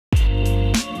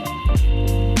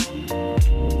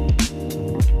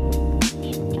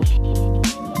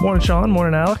Morning, Sean.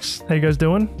 Morning, Alex. How you guys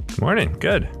doing? Morning.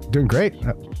 Good. Doing great.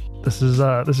 This is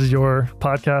your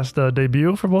podcast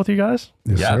debut for both of you guys.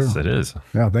 Yes, sir. it is.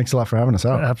 Yeah, thanks a lot for having us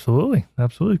out. Absolutely.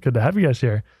 Good to have you guys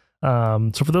here.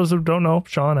 So for those who don't know,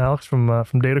 Sean, Alex from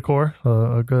Datacor,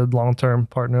 a good long-term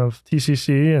partner of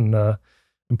TCC and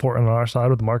important on our side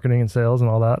with marketing and sales and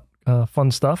all that fun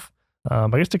stuff. I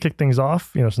guess to kick things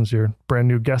off, since you're a brand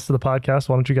new guest to the podcast,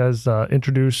 why don't you guys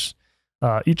introduce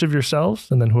each of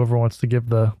yourselves, and then whoever wants to give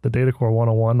the Datacor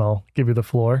 101, I'll give you the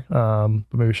floor.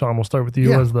 But maybe Sean, we'll start with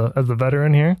you as the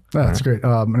veteran here. That's great.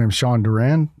 My name is Sean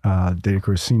Doran,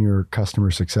 Datacor's Senior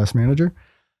Customer Success Manager.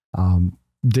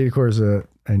 Datacor is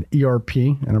an ERP,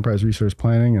 Enterprise Resource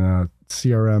Planning, and a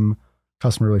CRM,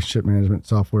 Customer Relationship Management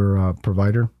software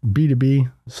provider.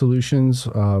 B2B solutions,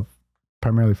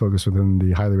 primarily focused within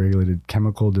the highly regulated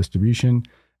chemical distribution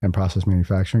and process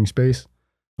manufacturing space.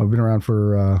 I've been around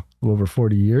for a little over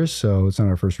 40 years, so it's not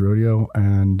our first rodeo,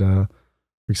 and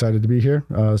excited to be here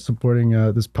supporting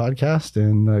this podcast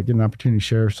and get an opportunity to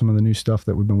share some of the new stuff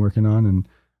that we've been working on and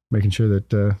making sure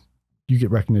that you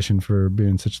get recognition for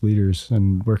being such leaders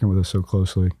and working with us so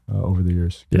closely over the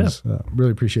years.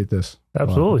 Really appreciate this.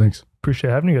 Absolutely. Thanks.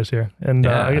 Appreciate having you guys here. And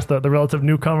I guess the relative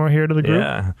newcomer here to the group.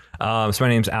 Yeah. So my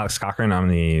name's Alex Cochrane. I'm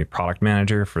the product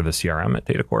manager for the CRM at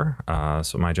Datacor.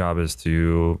 So my job is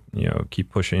to,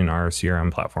 keep pushing our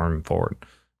CRM platform forward,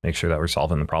 make sure that we're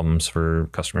solving the problems for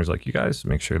customers like you guys,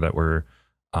 make sure that we're,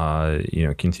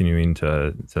 continuing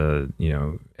to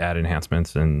add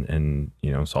enhancements and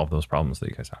solve those problems that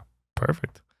you guys have.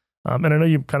 Perfect. And I know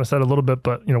you kind of said a little bit,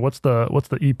 but what's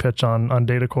the e-pitch on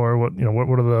Datacor?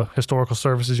 What are the historical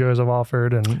services you guys have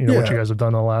offered, and what you guys have done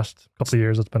in the last couple of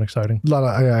years that's been exciting? A lot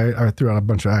of I threw out a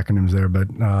bunch of acronyms there, but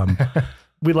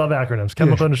we love acronyms.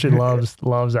 Chemical industry loves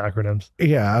acronyms.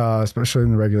 Yeah, especially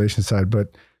in the regulation side.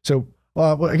 But so,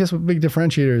 I guess a big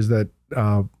differentiator is that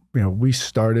we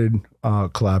started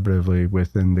collaboratively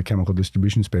within the chemical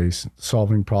distribution space,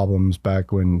 solving problems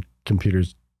back when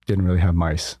computers didn't really have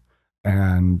mice.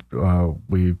 And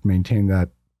we've maintained that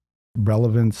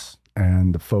relevance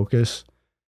and the focus.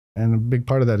 And a big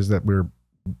part of that is that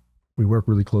we work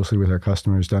really closely with our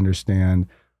customers to understand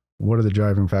what are the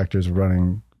driving factors of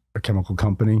running a chemical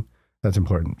company. That's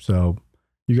important. So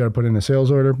you got to put in a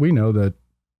sales order. We know that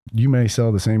you may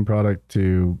sell the same product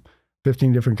to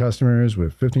 15 different customers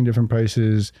with 15 different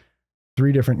prices,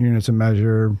 3 different units of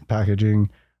measure, packaging,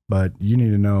 but you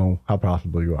need to know how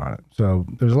profitable you are on it. So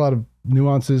there's a lot of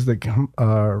nuances that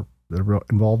are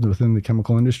involved within the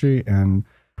chemical industry, and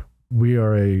we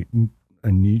are a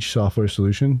niche software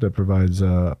solution that provides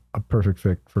a perfect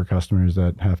fit for customers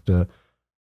that have to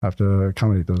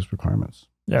accommodate those requirements.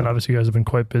 Yeah, and obviously you guys have been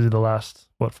quite busy the last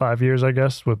 5 years, I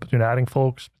guess, between adding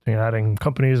folks, between adding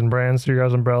companies and brands to your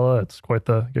guys' umbrella. It's quite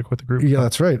the group. Yeah,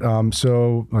 that's right.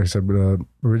 So like I said,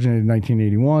 originated in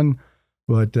 1981,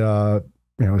 but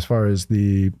as far as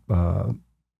the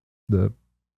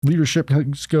leadership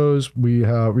goes, we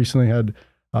recently had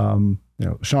Sean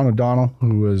O'Donnell,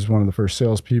 who was one of the first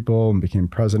salespeople and became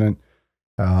president,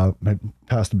 had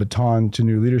passed the baton to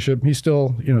new leadership. He's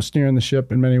still steering the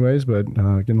ship in many ways, but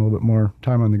getting a little bit more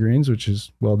time on the greens, which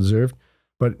is well deserved.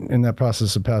 But in that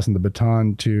process of passing the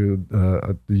baton to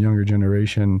the younger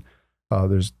generation,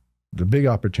 there's the big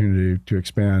opportunity to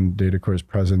expand Datacor's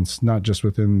presence, not just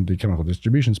within the chemical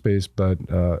distribution space, but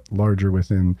larger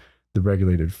within the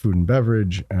regulated food and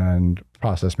beverage and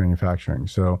process manufacturing.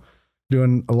 So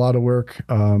doing a lot of work,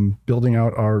 building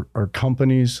out our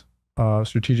companies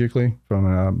strategically from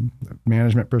a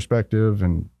management perspective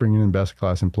and bringing in best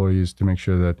class employees to make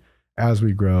sure that as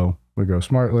we grow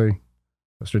smartly,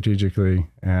 strategically,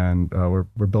 and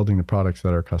we're building the products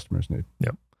that our customers need.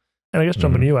 Yep. And I guess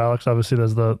jumping to you, Alex, obviously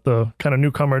there's the kind of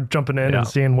newcomer jumping in and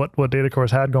seeing what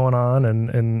Datacor's had going on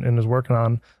and is working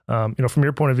on. From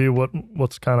your point of view,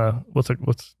 what's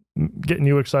getting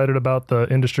you excited about the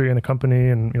industry and the company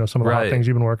and some of the hot things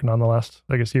you've been working on the last,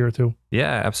 I guess, year or two?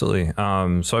 Yeah, absolutely.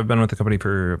 So I've been with the company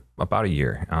for about a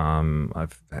year.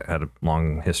 I've had a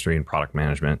long history in product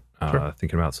management,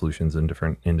 thinking about solutions in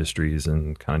different industries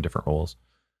and kind of different roles.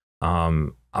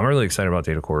 I'm really excited about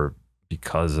Datacor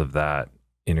because of that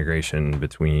integration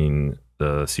between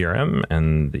the CRM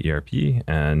and the ERP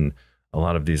and a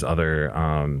lot of these other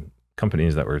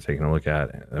companies that we're taking a look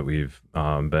at that we've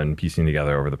been piecing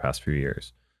together over the past few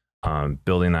years,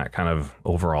 building that kind of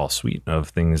overall suite of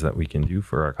things that we can do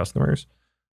for our customers,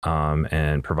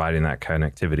 and providing that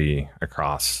connectivity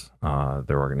across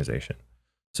their organization.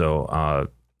 So,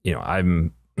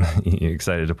 I'm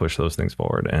excited to push those things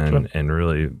forward and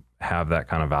really have that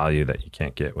kind of value that you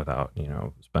can't get without,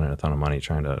 spending a ton of money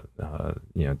trying to,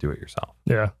 do it yourself.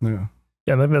 Yeah. And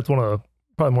I think that's one of the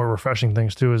probably more refreshing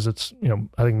things too is it's,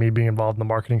 I think me being involved in the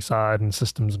marketing side and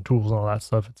systems and tools and all that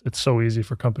stuff, it's so easy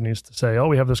for companies to say, oh,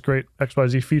 we have this great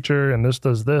XYZ feature and this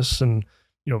does this, and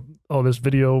oh, this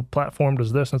video platform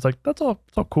does this. And it's like, it's all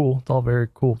cool. It's all a very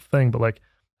cool thing. But like,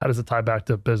 how does it tie back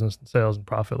to business and sales and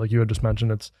profit? Like you had just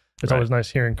mentioned, it's right. Always nice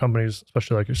hearing companies,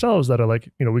 especially like yourselves, that are like,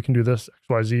 we can do this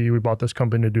XYZ. We bought this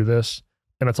company to do this.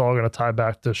 And it's all going to tie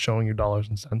back to showing you dollars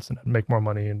and cents and make more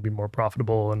money and be more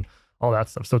profitable and all that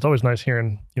stuff. So it's always nice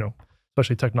hearing,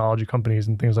 especially technology companies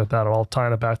and things like that, are all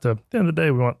tying it back to, at the end of the day,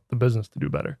 we want the business to do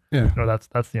better. Yeah.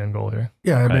 That's the end goal here.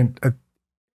 Yeah. Right. I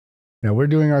mean, we're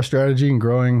doing our strategy and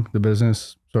growing the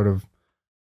business sort of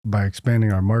by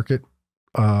expanding our market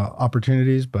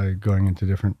opportunities, by going into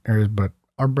different areas. But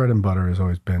our bread and butter has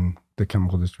always been the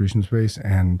chemical distribution space.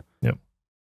 And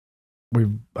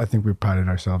I think we've prided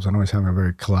ourselves on always having a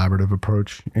very collaborative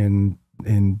approach in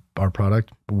our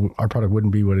product. Our product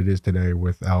wouldn't be what it is today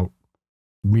without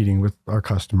meeting with our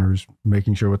customers,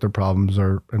 making sure what their problems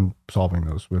are, and solving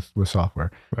those with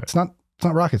software. Right. It's not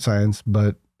rocket science,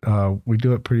 but we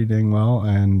do it pretty dang well.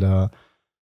 And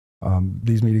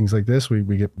these meetings like this,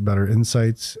 we get better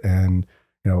insights, and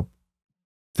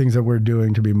things that we're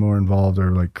doing to be more involved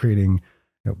are like creating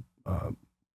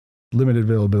limited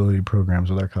availability programs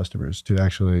with our customers to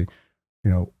actually,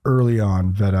 early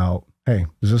on vet out, hey,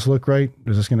 does this look right?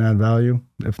 Is this going to add value?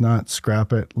 If not,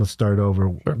 scrap it. Let's start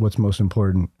over. Sure. What's most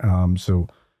important? So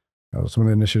some of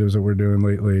the initiatives that we're doing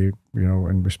lately,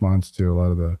 in response to a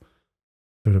lot of the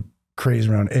sort of craze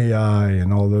around AI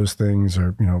and all those things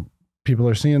are, people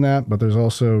are seeing that, but there's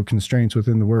also constraints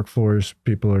within the workforce.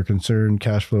 People are concerned,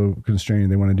 cash flow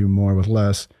constrained. They want to do more with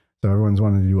less. So everyone's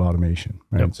wanting to do automation,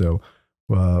 right? Yep. So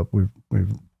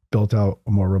we've built out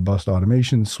a more robust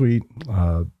automation suite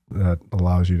that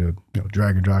allows you to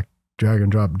drag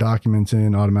and drop documents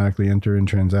in, automatically enter in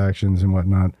transactions and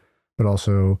whatnot, but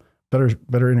also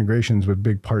better integrations with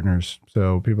big partners.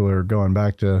 So people are going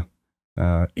back to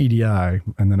EDI,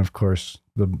 and then of course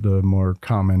the more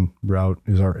common route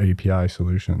is our API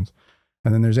solutions.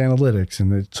 And then there's analytics,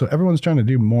 and so everyone's trying to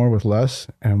do more with less,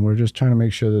 and we're just trying to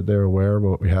make sure that they're aware of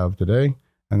what we have today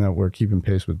and that we're keeping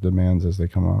pace with demands as they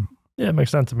come on. Yeah, it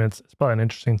makes sense. I mean, it's probably an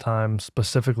interesting time,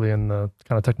 specifically in the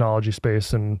kind of technology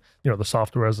space and, the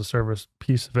software as a service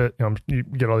piece of it. You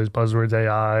get all these buzzwords,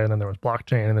 AI, and then there was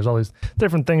blockchain, and there's all these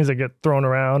different things that get thrown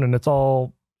around, and it's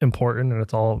all important, and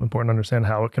it's all important to understand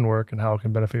how it can work and how it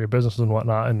can benefit your business and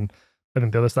whatnot. And I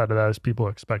think the other side of that is people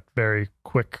expect very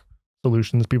quick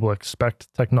solutions. People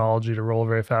expect technology to roll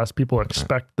very fast. People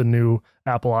expect the new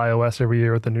Apple iOS every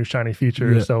year with the new shiny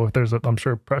features. Yeah. So there's, I'm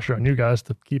sure, pressure on you guys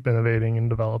to keep innovating and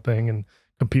developing and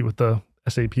compete with the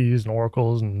SAPs and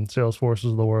Oracles and Salesforces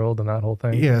of the world and that whole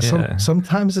thing. Yeah.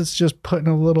 Sometimes it's just putting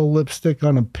a little lipstick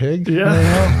on a pig,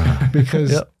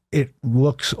 because it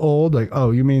looks old. Like, oh,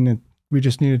 you mean we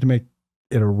just needed to make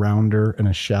it a rounder and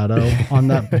a shadow on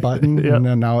that button, and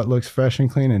then now it looks fresh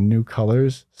and clean and new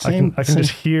colors. I can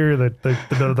just hear the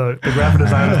graphic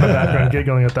designers in the background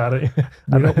giggling at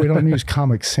that. We don't use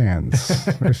Comic Sans,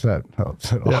 if that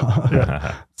helps at all.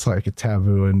 Yeah. It's like a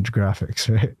taboo in graphics,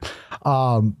 right?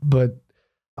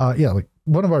 Like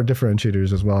one of our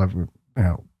differentiators as well,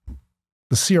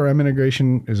 the CRM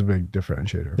integration is a big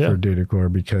differentiator for Datacor,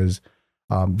 because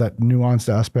that nuanced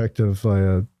aspect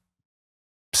of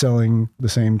selling the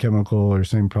same chemical or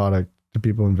same product to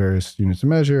people in various units of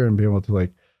measure and be able to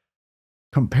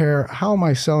compare, how am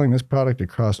I selling this product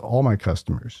across all my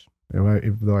customers?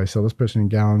 Though I sell this person in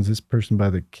gallons, this person by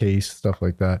the case, stuff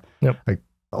like that. Yep. Like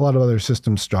a lot of other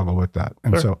systems struggle with that.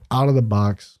 And so out of the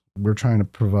box, we're trying to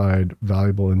provide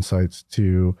valuable insights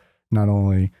to not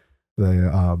only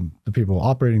the people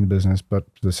operating the business, but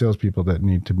the salespeople that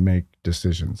need to make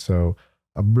decisions. So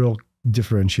a real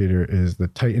differentiator is the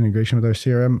tight integration with our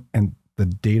CRM and the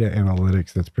data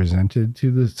analytics that's presented to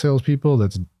the salespeople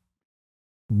that's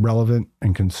relevant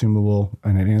and consumable,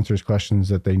 and it answers questions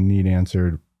that they need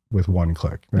answered with one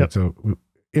click, right? Yep. So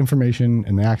information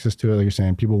and the access to it, like you're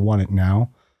saying, people want it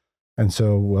now. And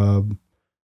so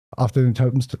often it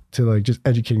comes to just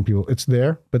educating people. It's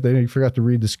there, but they forgot to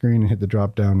read the screen and hit the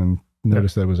drop down and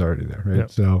notice that it was already there, right? Yep.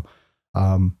 So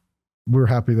we're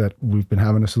happy that we've been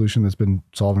having a solution that's been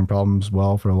solving problems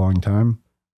well for a long time.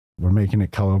 We're making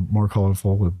it more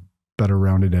colorful with better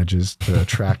rounded edges to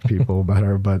attract people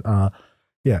better. But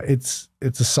it's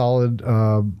a solid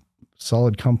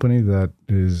company that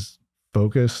is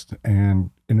focused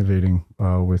and innovating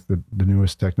with the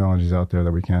newest technologies out there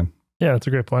that we can. Yeah, that's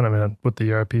a great point. I mean, with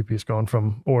the ERP piece going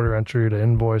from order entry to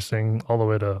invoicing all the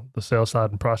way to the sales side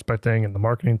and prospecting and the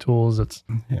marketing tools, it's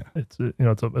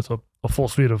a full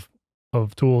suite of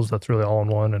of tools that's really all in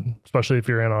one, and especially if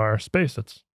you're in our space,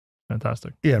 it's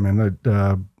fantastic. Yeah, man.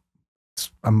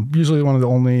 I'm usually one of the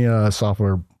only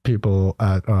software people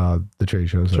at the trade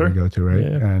shows that we go to, right?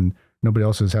 Yeah. And nobody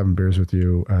else is having beers with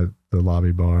you at the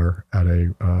lobby bar at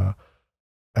a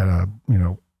you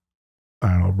know,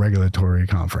 I don't know, regulatory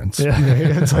conference. Yeah.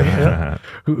 It's like,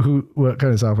 what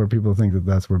kind of software people think that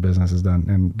that's where business is done?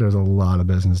 And there's a lot of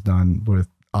business done with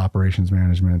operations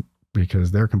management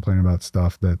because they're complaining about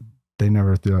stuff that they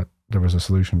never thought there was a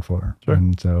solution for. Sure.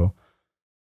 And so,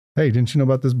 hey, didn't you know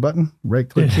about this button? Right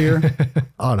click here,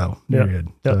 auto, you're good.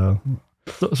 Yep.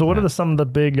 So what are some of the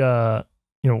big,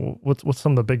 what's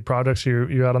some of the big projects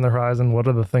you got on the horizon? What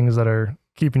are the things that are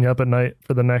keeping you up at night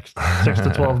for the next 6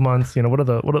 to 12 months?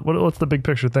 What's the big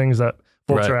picture things that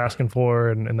folks are asking for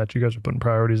and that you guys are putting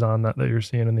priorities on that you're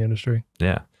seeing in the industry?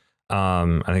 Yeah.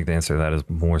 I think the answer to that is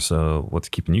more so what's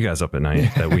keeping you guys up at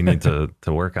night that we need to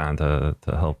work on to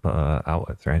help out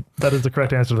with, right? That is the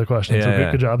correct answer to the question.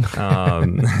 Yeah, good job.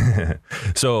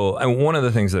 So one of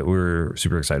the things that we're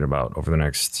super excited about over the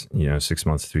next 6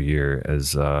 months to a year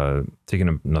is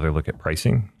taking another look at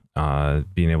pricing,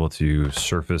 being able to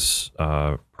surface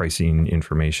pricing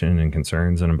information and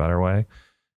concerns in a better way.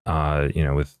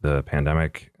 With the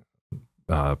pandemic,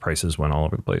 prices went all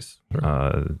over the place.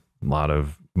 A lot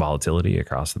of volatility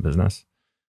across the business.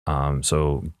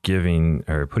 So putting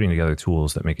together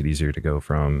tools that make it easier to go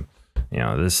from,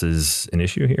 this is an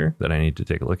issue here that I need to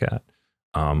take a look at,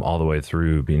 all the way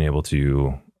through being able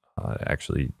to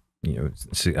actually,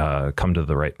 come to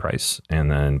the right price and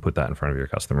then put that in front of your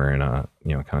customer in a,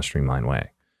 kind of streamlined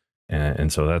way.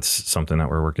 And so that's something that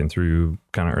we're working through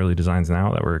kind of early designs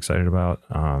now that we're excited about.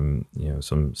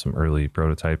 Some early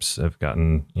prototypes have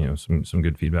gotten, some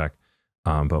good feedback.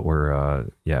 But we're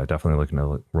definitely looking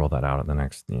to roll that out in the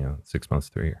next 6 months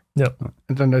to a year. Yep.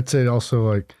 And then I'd say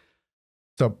also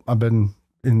so I've been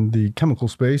in the chemical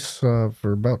space for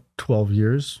about 12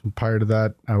 years. Prior to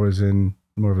that, I was in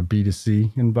more of a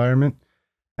B2C environment,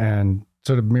 and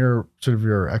sort of mirror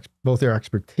both your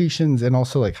expectations and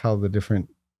also like how the different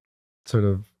sort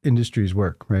of industries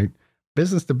work. Right,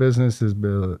 business to business has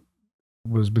been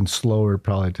slower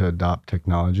probably to adopt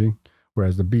technology.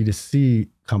 Whereas the B2C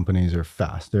companies are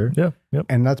faster. Yeah. Yep.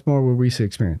 And that's more where we see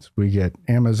experience. We get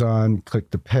Amazon,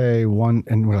 click to pay,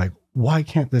 and we're like, why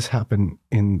can't this happen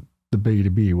in the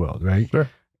B2B world, right? Sure.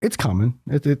 It's common.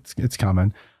 It's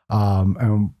common.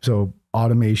 And so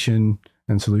automation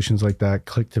and solutions like that,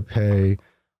 click to pay,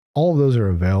 all of those are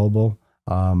available.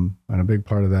 And a big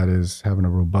part of that is having a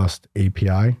robust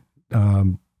API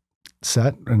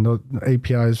set. And those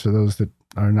APIs, for those that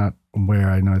are not aware,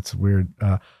 I know it's weird.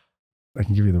 I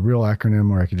can give you the real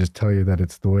acronym, or I could just tell you that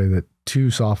it's the way that two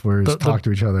softwares talk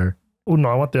to each other. Oh no,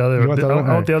 I want the other. I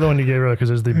want the other one you gave earlier because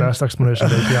it's the best explanation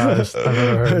of APIs I've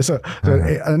ever heard. So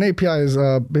an API is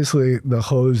basically the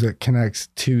hose that connects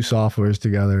two softwares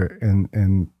together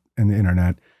in the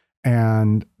internet.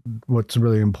 And what's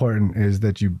really important is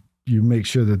that you make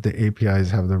sure that the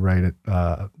APIs have the right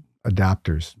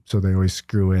adapters. So they always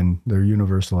screw in their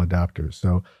universal adapters.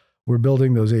 So we're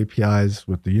building those APIs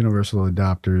with the universal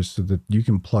adapters so that you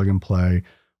can plug and play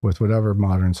with whatever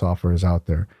modern software is out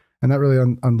there. And that really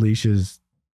unleashes,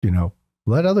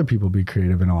 let other people be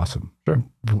creative and awesome. Sure.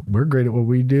 We're great at what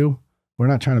we do. We're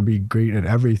not trying to be great at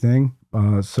everything.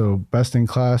 So best in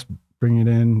class, bring it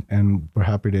in, and we're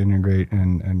happy to integrate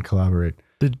and collaborate.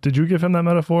 Did you give him that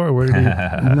metaphor, or where did he?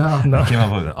 No. He came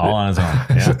up with it all on his own.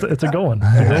 Yeah. It's a good one.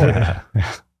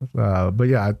 But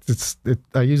yeah,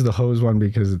 I use the hose one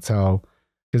because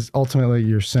because ultimately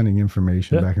you're sending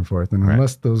information back and forth, and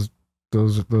unless those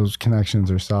connections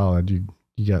are solid, you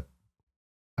get,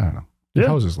 I don't know, your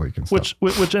hoses leak and stuff.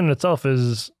 Which in itself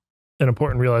is an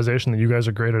important realization that you guys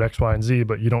are great at X, Y, and Z,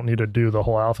 but you don't need to do the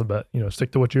whole alphabet.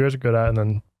 Stick to what you guys are good at, and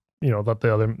then let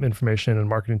the other information and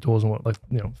marketing tools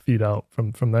and feed out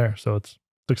from there. So it's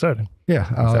exciting. Yeah.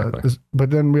 Exactly. But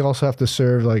then we also have to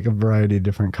serve like a variety of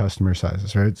different customer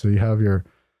sizes, right? So you have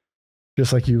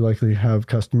just like you likely have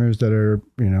customers that are,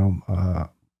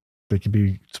 they could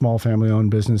be small family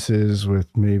owned businesses with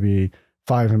maybe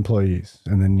 5 employees.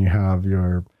 And then you have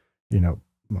your,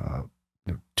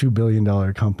 $2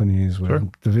 billion companies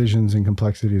with divisions and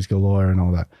complexities galore and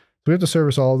all that. So we have to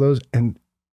service all of those. And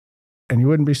you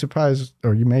wouldn't be surprised,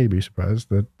 or you may be surprised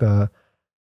that,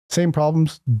 same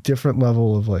problems, different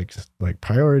level of like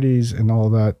priorities and all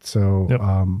of that. So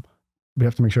we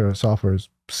have to make sure our software is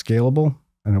scalable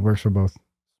and it works for both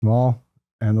small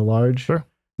and the large. Sure.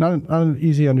 Not an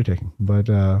easy undertaking, but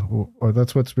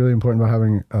that's what's really important about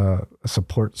having a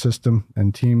support system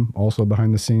and team also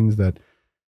behind the scenes that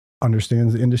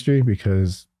understands the industry,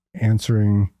 because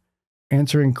answering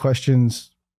answering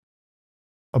questions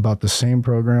about the same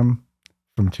program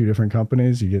from two different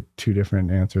companies, you get two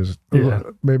different answers. Yeah.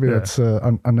 Maybe that's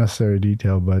unnecessary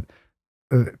detail, but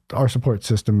our support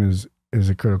system is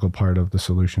a critical part of the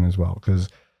solution as well, because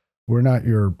we're not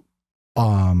your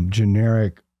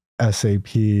generic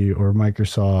SAP or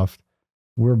Microsoft.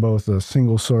 We're both a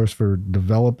single source for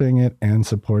developing it and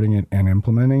supporting it and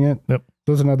implementing it. Yep.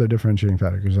 Those are another differentiating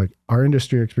factor, because like our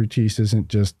industry expertise isn't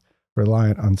just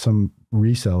reliant on some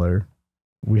reseller.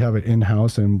 We have it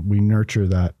in-house and we nurture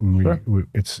that. And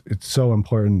it's so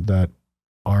important that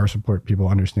our support people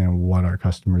understand what our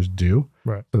customers do,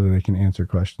 right, so that they can answer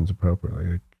questions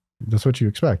appropriately. Like, that's what you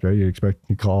expect, right? You expect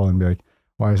you call and be like,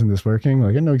 why isn't this working?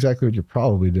 Like, I know exactly what you're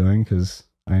probably doing because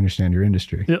I understand your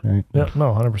industry. Yep. Right? Yep.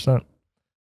 No, 100%.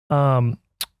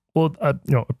 Well, it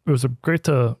was great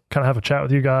to kind of have a chat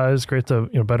with you guys. Great to,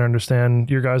 better understand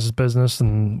your guys' business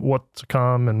and what's to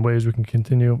come and ways we can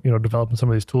continue, developing some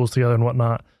of these tools together and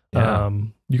whatnot. Yeah.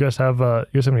 You guys have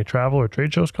any travel or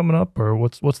trade shows coming up, or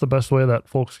what's the best way that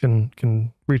folks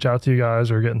can reach out to you guys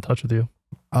or get in touch with you?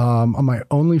 On my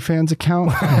OnlyFans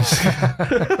account.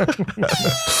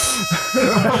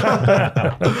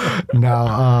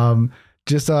 No,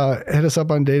 just hit us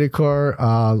up on Datacor.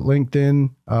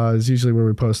 LinkedIn is usually where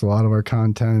we post a lot of our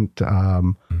content.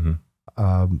 You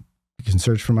can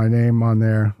search for my name on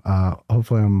there.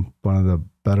 Hopefully I'm one of the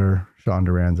better Sean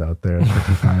Dorans out there.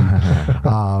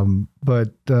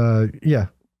 Yeah,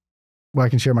 well, I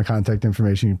can share my contact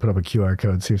information. You can put up a QR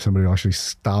code, see if somebody will actually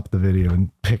stop the video and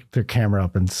pick their camera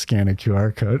up and scan a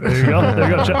QR code. There you go.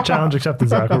 There you go. Challenge accepted,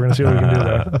 Zach. We're going to see what we can do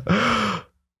there.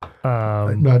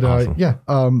 Awesome. Yeah.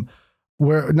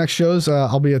 Where next shows,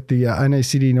 I'll be at the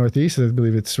NACD Northeast. I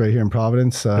believe it's right here in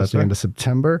Providence at the end of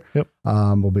September. Yep.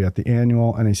 We'll be at the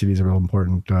annual. NACD is a real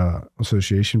important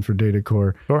association for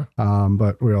Datacor. Sure.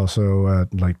 But we're also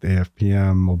at like the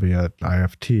AFPM. We'll be at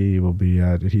IFT. We'll be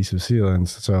at Adhesive Sealants.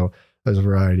 So there's a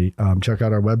variety. Check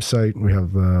out our website. We have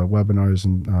webinars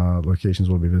and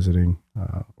locations we'll be visiting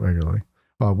regularly.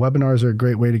 Webinars are a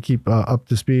great way to keep up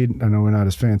to speed. I know we're not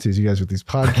as fancy as you guys with these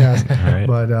podcasts, right,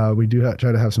 but we do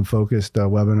try to have some focused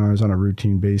webinars on a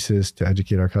routine basis to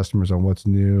educate our customers on what's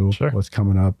new, what's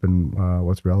coming up, and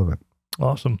what's relevant.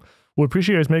 Awesome. Well,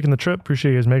 appreciate you guys making the trip.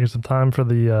 Appreciate you guys making some time for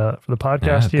the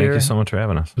podcast here. Thank you so much for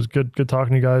having us. It was good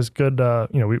talking to you guys. Good.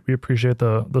 We appreciate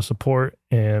the support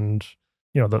and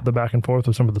the back and forth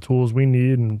with some of the tools we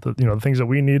need and the things that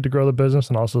we need to grow the business,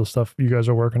 and also the stuff you guys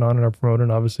are working on and are promoting,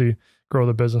 obviously grow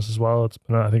the business as well. It's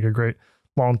been, I think, a great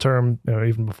long-term,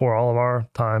 even before all of our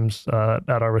times at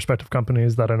our respective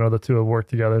companies that I know the two have worked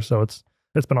together. So it's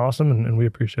been awesome, and we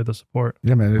appreciate the support.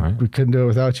 Yeah, man, we couldn't do it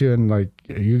without you. And like,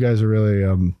 you guys are really,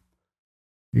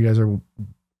 you're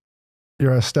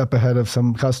a step ahead of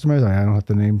some customers. I don't have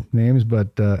to name names, but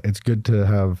it's good to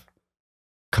have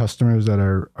customers that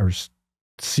are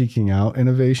seeking out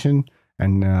innovation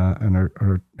and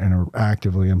are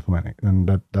actively implementing. And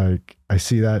that I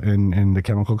see that in the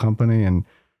chemical company, and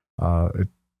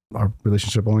our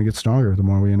relationship only gets stronger the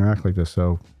more we interact like this.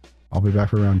 So I'll be back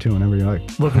for round 2 whenever you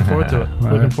like. Looking forward to it.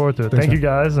 Looking forward to it. Thank you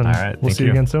guys, and we'll see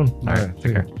you again soon. All right.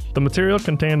 Take care. The material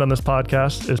contained on this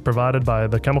podcast is provided by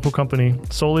the chemical company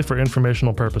solely for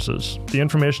informational purposes. The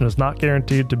information is not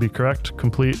guaranteed to be correct,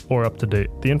 complete, or up to date.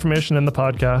 The information in the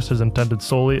podcast is intended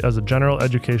solely as a general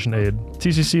education aid.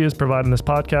 TCC is providing this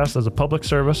podcast as a public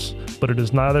service, but it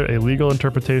is neither a legal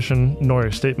interpretation nor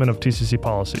a statement of TCC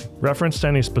policy. Reference to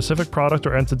any specific product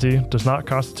or entity does not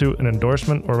constitute an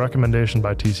endorsement or recommendation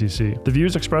by TCC. The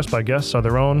views expressed by guests are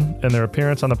their own, and their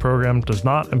appearance on the program does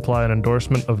not imply an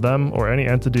endorsement of them or any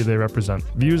entity they represent.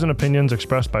 Views and opinions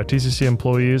expressed by TCC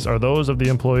employees are those of the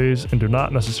employees and do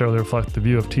not necessarily reflect the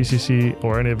view of TCC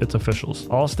or any of its officials.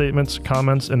 All statements,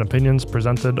 comments, and opinions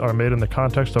presented are made in the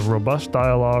context of robust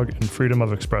dialogue and freedom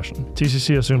of expression.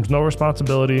 TCC assumes no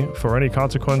responsibility for any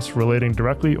consequence relating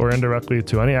directly or indirectly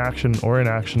to any action or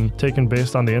inaction taken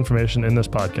based on the information in this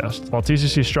podcast. While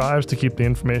TCC strives to keep the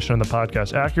information in the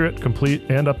podcast accurate, complete,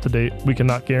 and up to date, we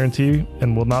cannot guarantee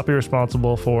and will not be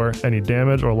responsible for any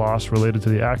damage or loss related to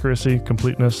the accuracy,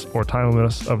 completeness, or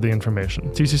timeliness of the information.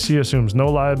 TCC assumes no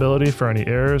liability for any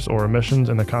errors or omissions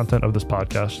in the content of this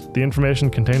podcast. The information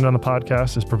contained on the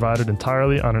podcast is provided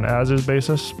entirely on an as-is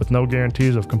basis with no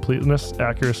guarantees of completeness,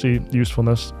 accuracy,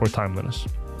 usefulness, or timeliness.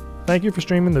 Thank you for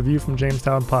streaming the View from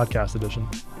Jamestown Podcast Edition.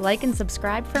 Like and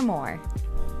subscribe for more.